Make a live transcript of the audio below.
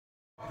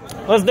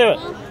Let's do it.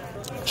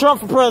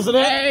 Trump for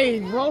president. Hey,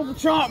 roll for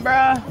Trump,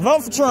 bruh.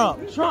 Vote for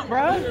Trump. Trump,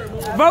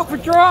 bruh. Vote for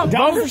Trump.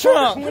 Vote for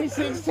Trump.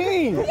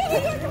 2016.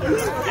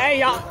 Hey,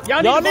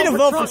 y'all need to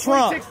vote for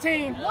Trump.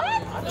 2016.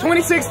 What?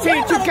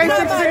 2016,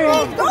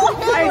 2K16.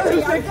 Hey,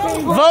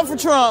 216. Vote for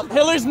Trump.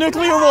 Hillary's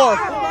nuclear war.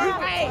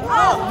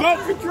 Vote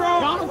for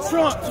Trump. Donald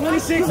Trump,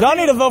 2016. Y'all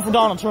need to vote for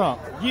Donald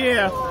Trump.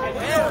 Yeah.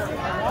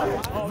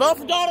 Vote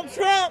for Donald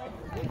Trump.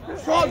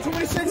 Trump,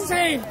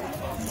 2016.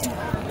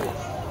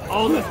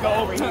 Oh, let's go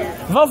over here.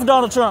 Vote for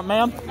Donald Trump,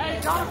 ma'am. Hey,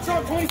 Donald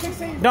Trump,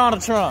 2016.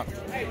 Donald Trump.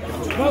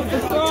 Vote for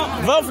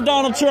Trump. Vote for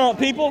Donald Trump,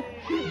 people.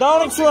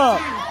 Donald Trump.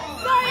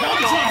 Donald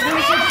Trump,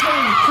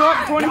 2016.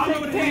 Trump,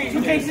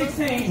 2016.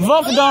 2K16.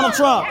 Vote for Donald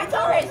Trump.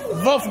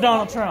 Vote for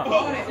Donald Trump.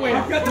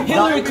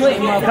 Hillary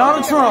Clinton.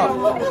 Donald Trump.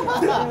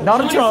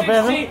 Donald Trump,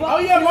 Evan. Oh,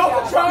 yeah,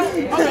 vote for Trump. Oh,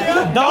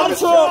 yeah. Donald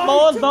Trump,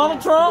 boys.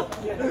 Donald Trump.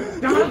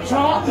 Donald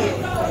Trump.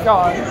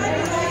 God.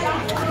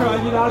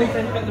 You're not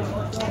even...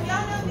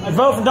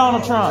 Vote for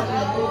Donald Trump.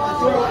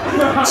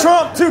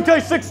 Trump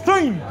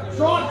 2K16.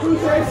 Trump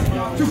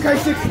 2K16.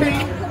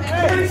 2016.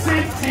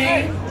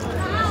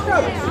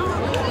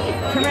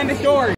 Commander Story.